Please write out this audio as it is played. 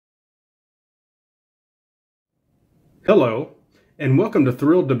Hello, and welcome to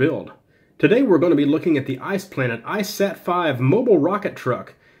Thrilled to Build. Today we're going to be looking at the Ice Planet IceSat-5 mobile rocket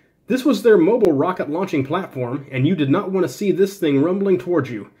truck. This was their mobile rocket launching platform, and you did not want to see this thing rumbling towards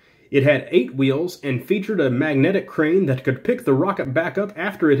you. It had 8 wheels and featured a magnetic crane that could pick the rocket back up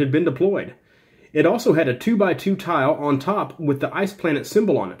after it had been deployed. It also had a 2x2 tile on top with the Ice Planet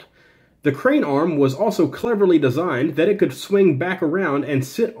symbol on it. The crane arm was also cleverly designed that it could swing back around and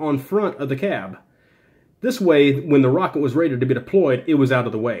sit on front of the cab. This way, when the rocket was ready to be deployed, it was out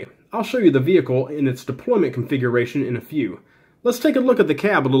of the way. I'll show you the vehicle in its deployment configuration in a few. Let's take a look at the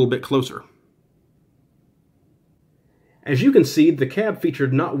cab a little bit closer. As you can see, the cab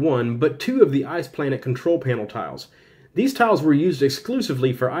featured not one, but 2 of the Ice Planet control panel tiles. These tiles were used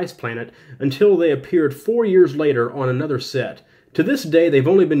exclusively for Ice Planet until they appeared 4 years later on another set. To this day, they've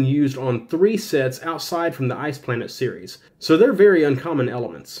only been used on 3 sets outside from the Ice Planet series, so they're very uncommon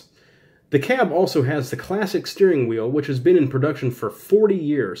elements. The cab also has the classic steering wheel, which has been in production for 40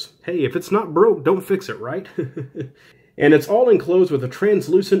 years. Hey, if it's not broke, don't fix it, right? And it's all enclosed with a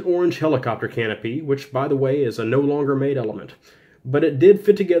translucent orange helicopter canopy, which, by the way, is a no longer made element. But it did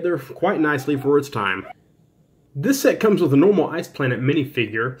fit together quite nicely for its time. This set comes with a normal Ice Planet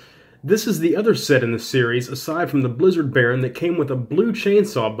minifigure. This is the other set in the series, aside from the Blizzard Baron that came with a blue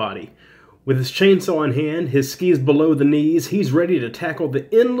chainsaw body. With his chainsaw in hand, his skis below the knees, he's ready to tackle the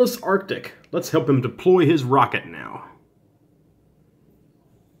endless Arctic. Let's help him deploy his rocket now.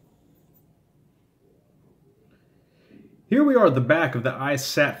 Here we are at the back of the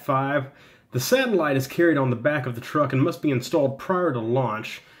IceSat-5. The satellite is carried on the back of the truck and must be installed prior to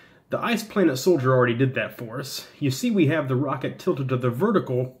launch. The Ice Planet Soldier already did that for us. You see we have the rocket tilted to the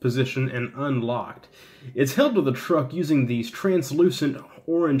vertical position and unlocked. It's held to the truck using these translucent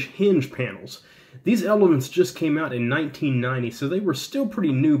orange hinge panels. These elements just came out in 1990, so they were still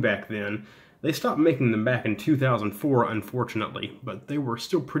pretty new back then. They stopped making them back in 2004, unfortunately, but they were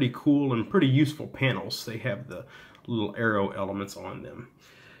still pretty cool and pretty useful panels. They have the little arrow elements on them.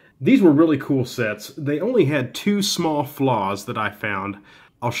 These were really cool sets. They only had 2 small flaws that I found.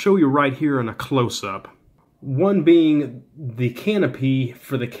 I'll show you right here in a close-up. One being the canopy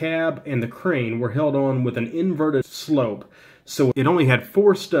for the cab and the crane were held on with an inverted slope, so it only had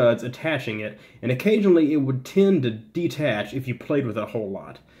 4 studs attaching it, and occasionally it would tend to detach if you played with it a whole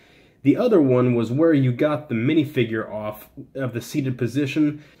lot. The other one was where you got the minifigure off of the seated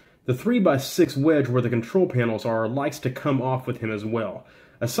position. The 3x6 wedge where the control panels are likes to come off with him as well.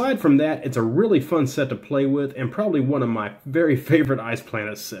 Aside from that, it's a really fun set to play with and probably one of my very favorite Ice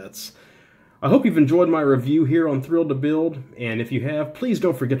Planet sets. I hope you've enjoyed my review here on Thrilled to Build, and if you have, please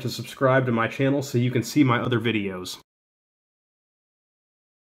don't forget to subscribe to my channel so you can see my other videos.